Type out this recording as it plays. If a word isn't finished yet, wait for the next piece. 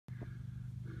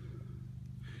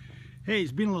Hey,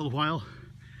 it's been a little while,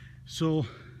 so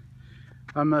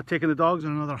I'm taking the dogs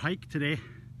on another hike today,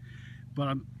 but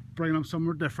I'm bringing them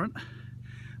somewhere different.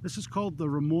 This is called the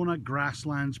Ramona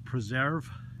Grasslands Preserve,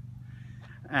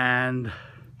 and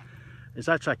it's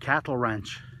actually a cattle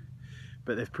ranch,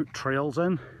 but they've put trails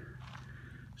in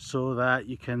so that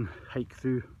you can hike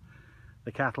through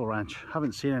the cattle ranch.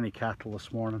 Haven't seen any cattle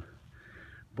this morning,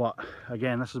 but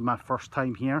again, this is my first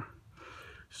time here,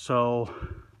 so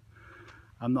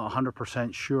I'm not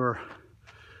 100% sure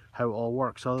how it all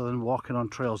works other than walking on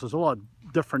trails. There's a lot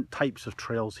of different types of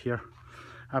trails here.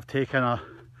 I've taken a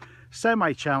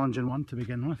semi-challenging one to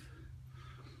begin with.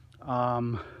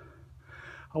 I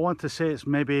want to say it's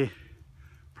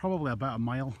probably about a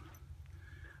mile,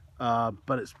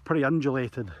 but it's pretty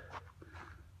undulated.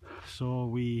 So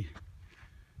we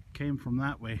came from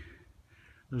that way.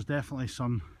 There's definitely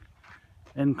some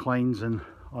inclines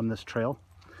on this trail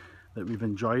that we've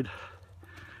enjoyed.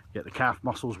 Get the calf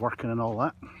muscles working and all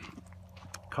that.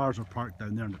 Cars are parked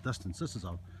down there in the distance. This is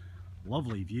a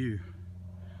lovely view.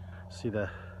 See the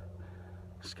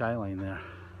skyline there.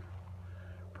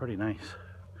 Pretty nice.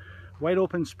 Wide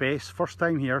open space, first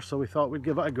time here, so we thought we'd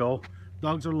give it a go.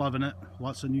 Dogs are loving it.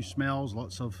 Lots of new smells,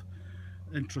 lots of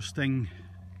interesting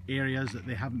areas that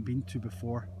they haven't been to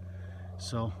before.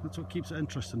 So that's what keeps it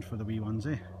interesting for the wee ones,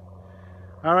 eh?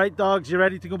 Alright dogs, you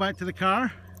ready to go back to the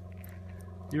car?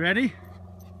 You ready?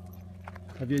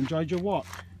 Have you enjoyed your walk?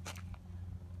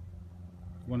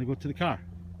 You want to go to the car?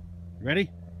 Ready?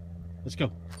 Let's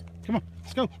go. Come on,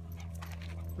 let's go.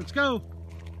 Let's go.